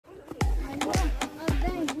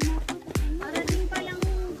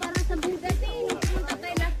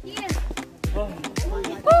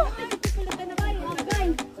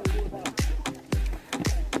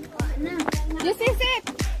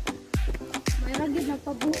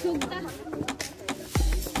nagpabusog ta.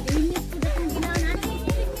 Inis ko na itong ginawa natin.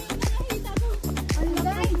 Ano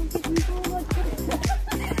guys? Tingkungod ko.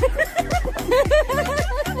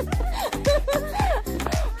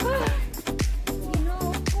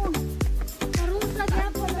 Ginoo ko. Karusa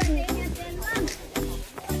gapon na din niya, Selma.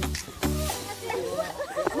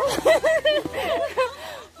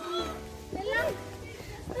 Selma.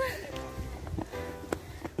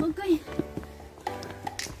 Okay.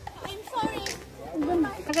 I'm sorry.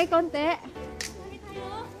 Kagay konti.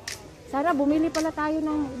 Sana bumili pala tayo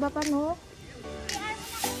ng iba pa, no?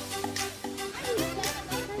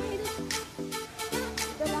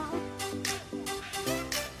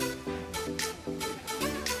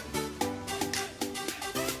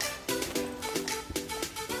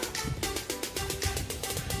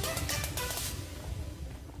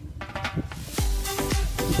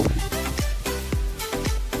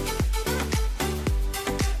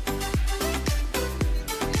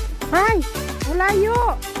 Ay!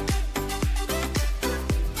 Malayo!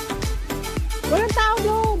 Walang tao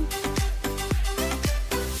doon!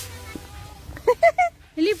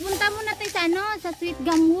 Hili, punta muna tayo sa ano? Sa Sweet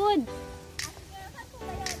Gumwood.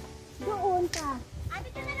 Doon ka.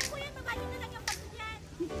 Dito na lang po yan. Babalik na lang yung pagkudyan.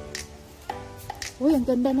 Uy, ang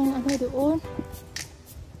ganda ng ano doon.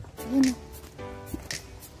 Ayun o.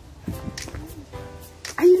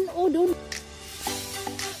 Ayun o, doon.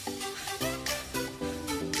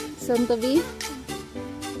 Soon to be.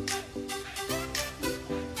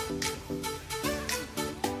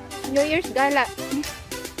 New Year's Gala.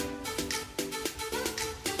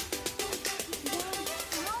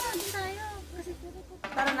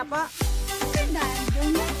 Tara na pa.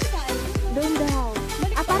 Doon daw.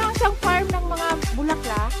 Ah, parang siyang farm ng mga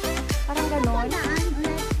bulaklak. Parang ganon.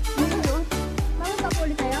 Doon. Bago pa po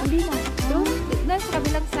ulit tayo? Hindi na. Doon. Doon sa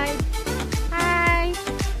kabilang side. Hi!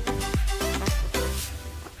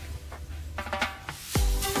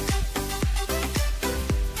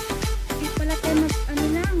 Hindi pala tayo ano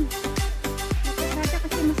lang. Nakasada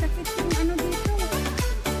kasi masakit yung ano dito.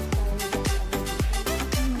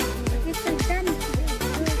 Sakit sa dan.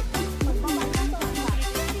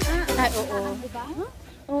 Ay, oo.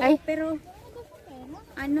 Oo, ay, pero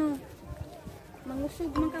ano, mangusog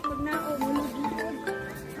man kapag naulog.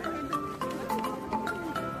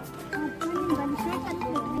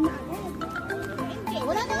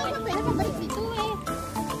 Wala na nga pwede pabalik dito eh.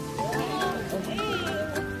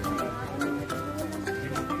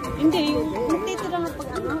 Hindi, yung dito lang pag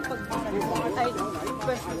ano, pag tayo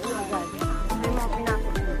first agad. Hindi mo pinako.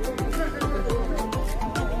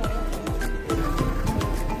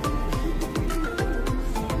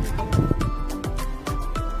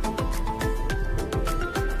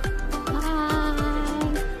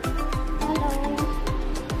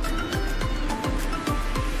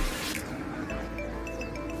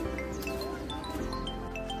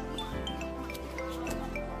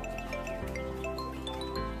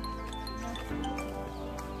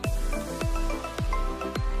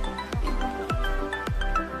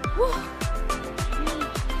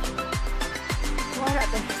 Wala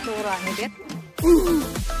itong tekstura ni Bet.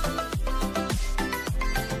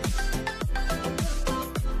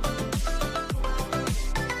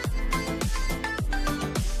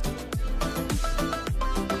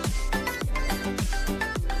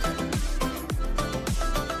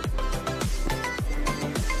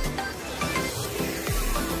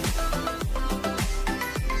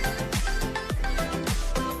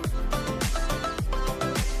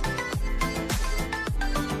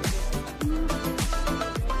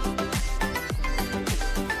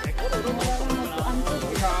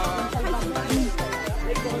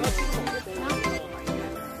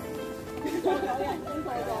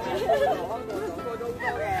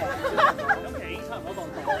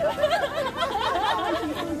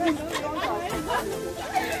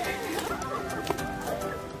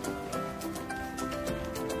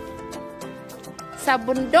 Sa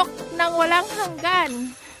bundok ng walang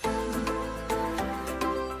hanggan.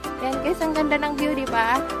 Yan guys, ang ganda ng view, di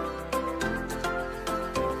ba?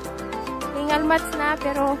 Hingal mats na,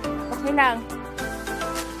 pero okay lang.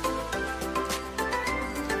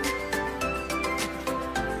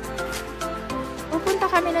 Pupunta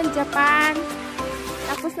kami ng Japan.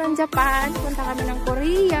 Tapos ng Japan, punta kami ng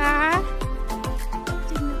Korea.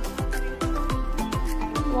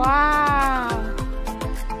 Wow!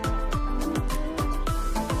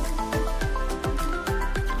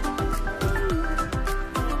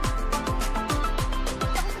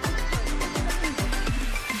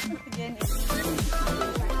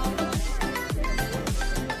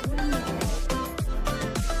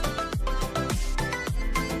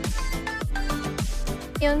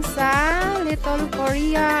 Yun sa Little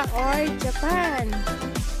Korea or Japan.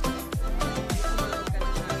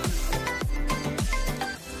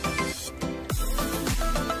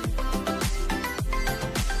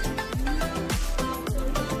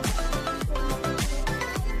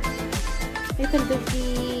 Little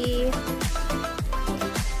Doggy.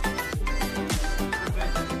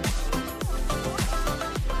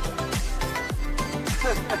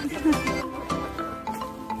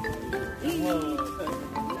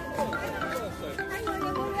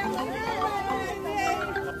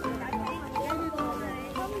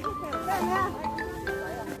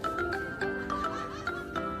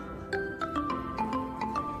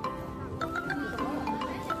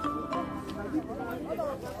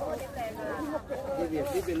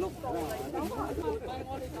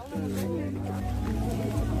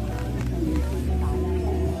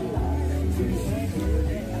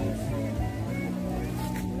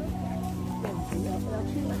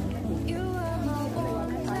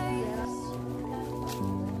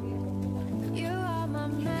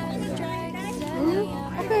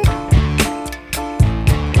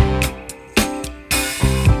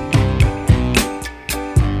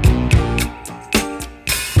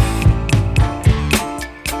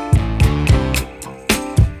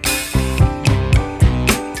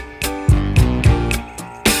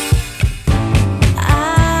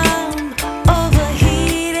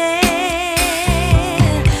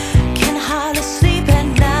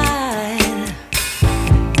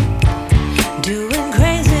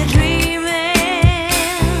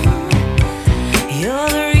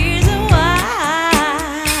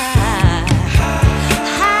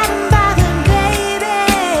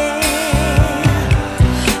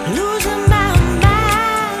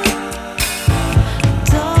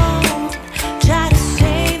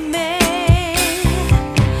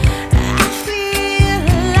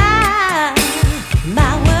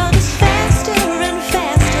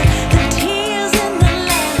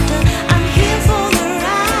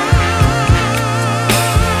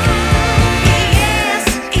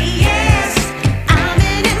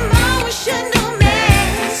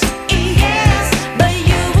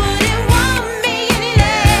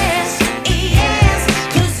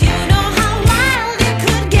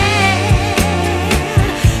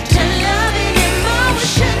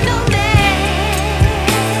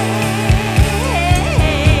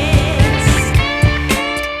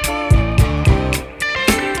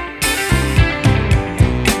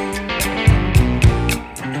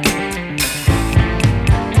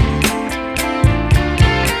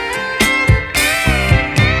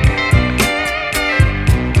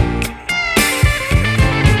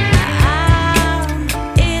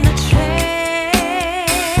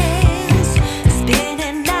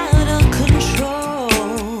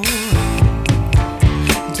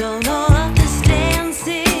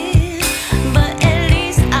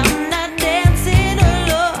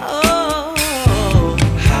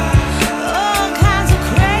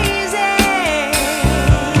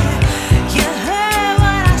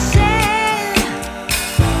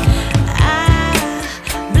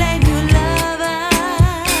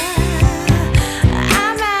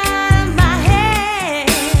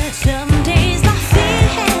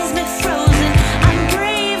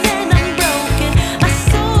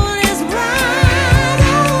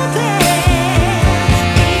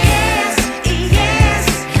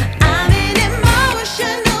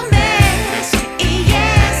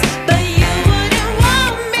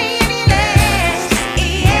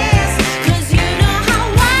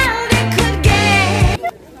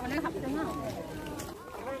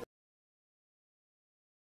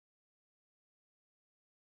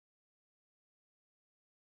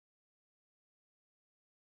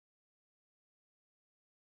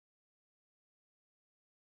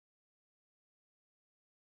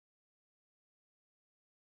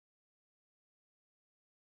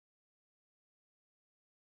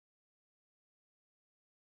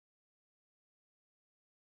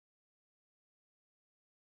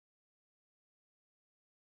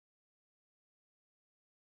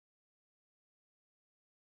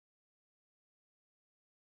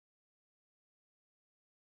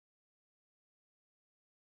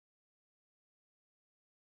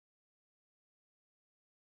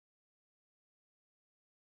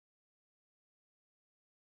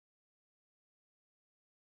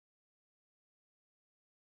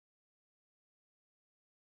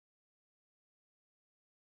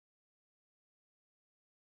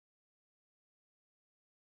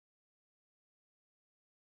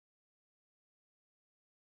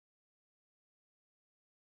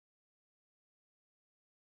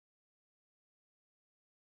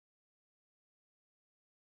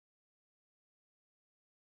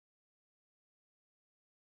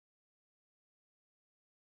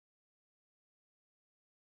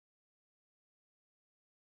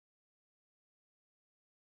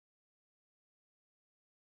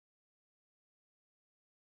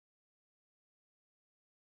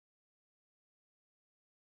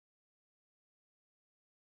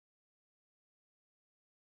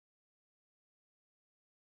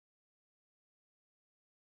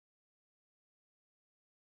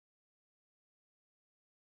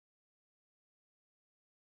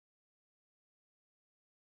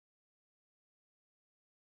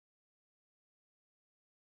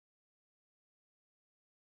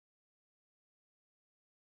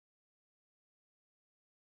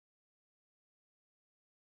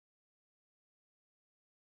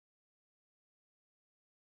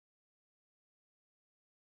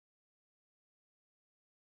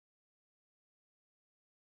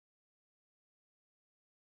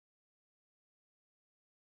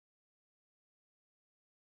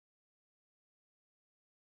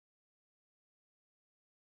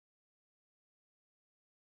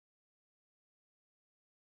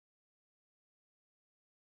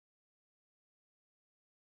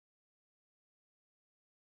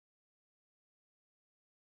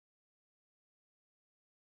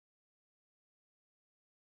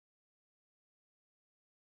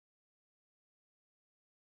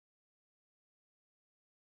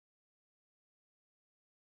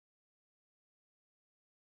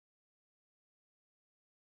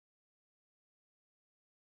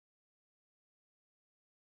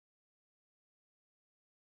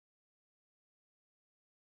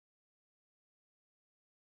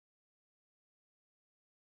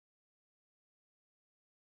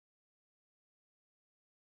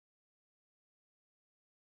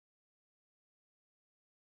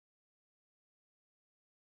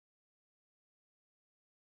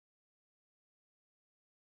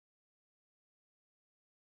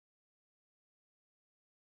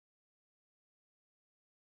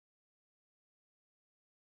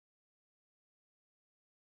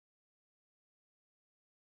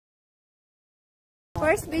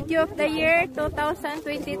 First video of the year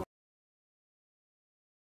 2022.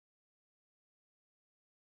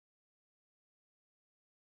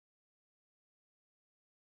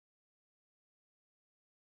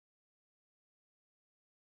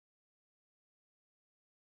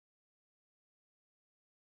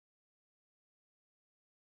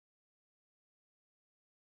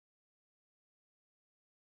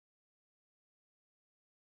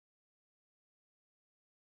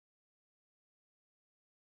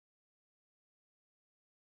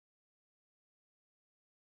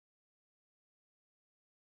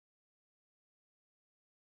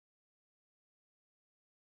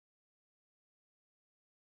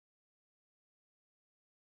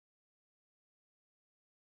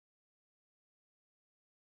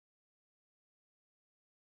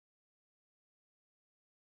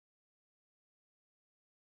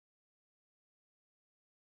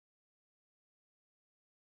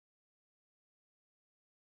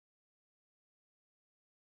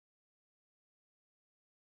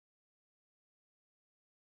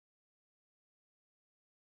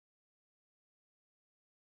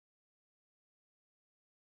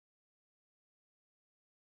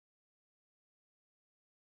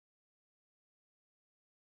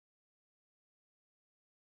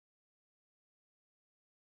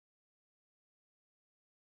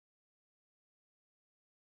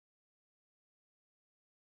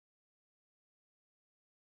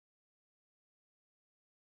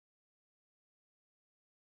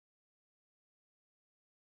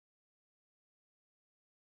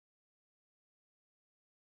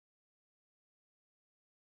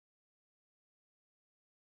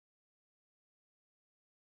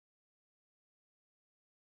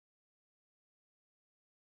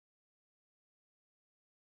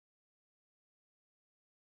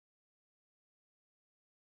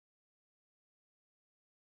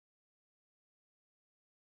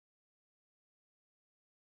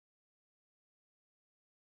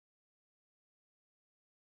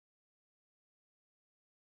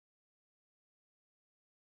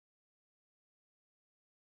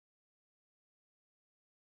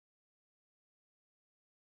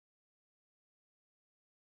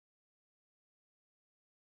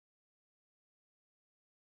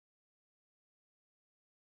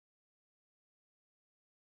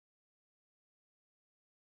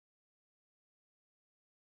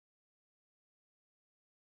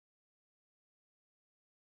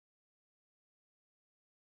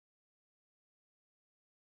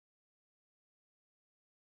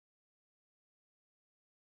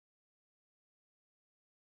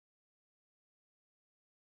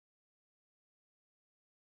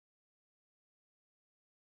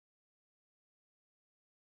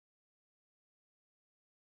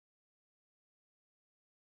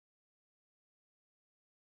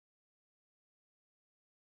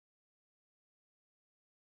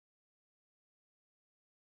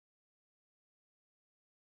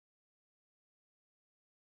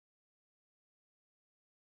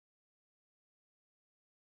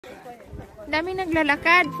 Dami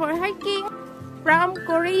naglalakad for hiking from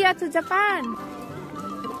Korea to Japan.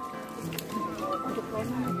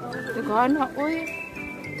 Gana, uy.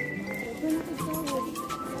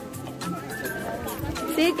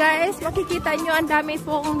 See guys, makikita nyo ang dami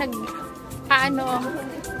pong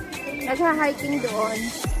nagha-hiking doon.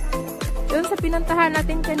 Doon sa pinuntahan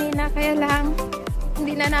natin kanina, kaya lang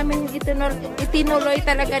hindi na namin itinuloy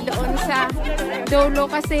talaga doon sa dulo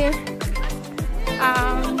kasi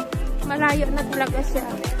malayo na talaga siya.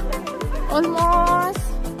 Almost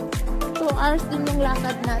 2 hours din yung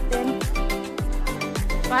lakad natin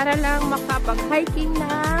para lang makapag-hiking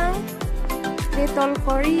ng Little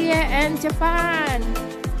Korea and Japan.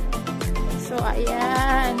 So,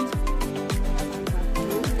 ayan.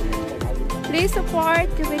 Please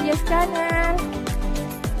support juvillaschannel.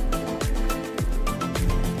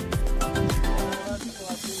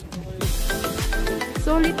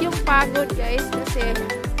 Sulit yung pagod guys kasi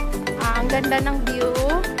ang ganda ng view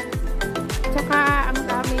tsaka ang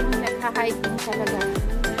daming nagha-hiking talaga.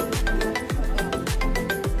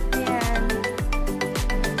 Ayan.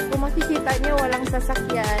 Kung makikita nyo walang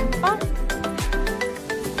sasakyan. Oh!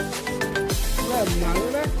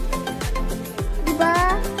 Diba?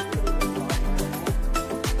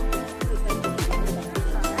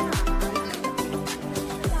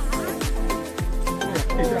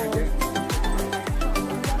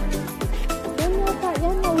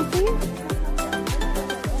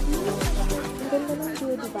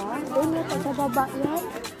 Baba yan.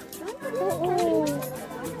 Oo.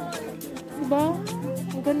 Diba?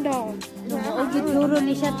 Ang ganda. Oo, gituro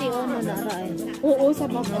ni siya ti ono na ra eh. Oo, sa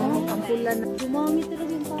baba. Ang pula na. Dumami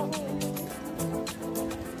talaga yung tao.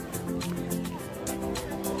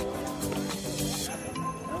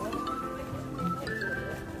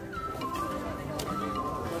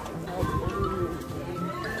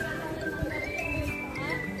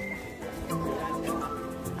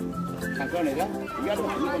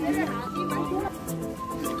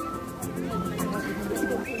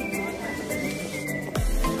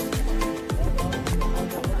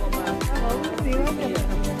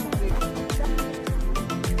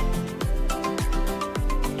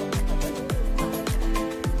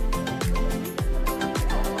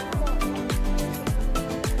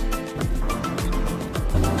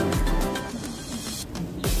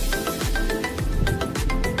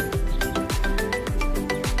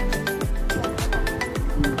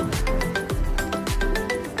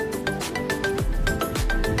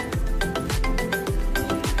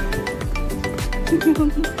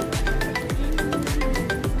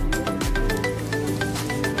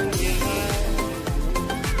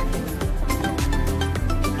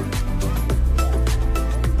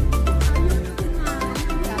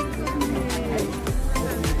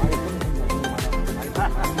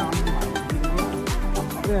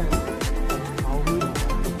 Yeah.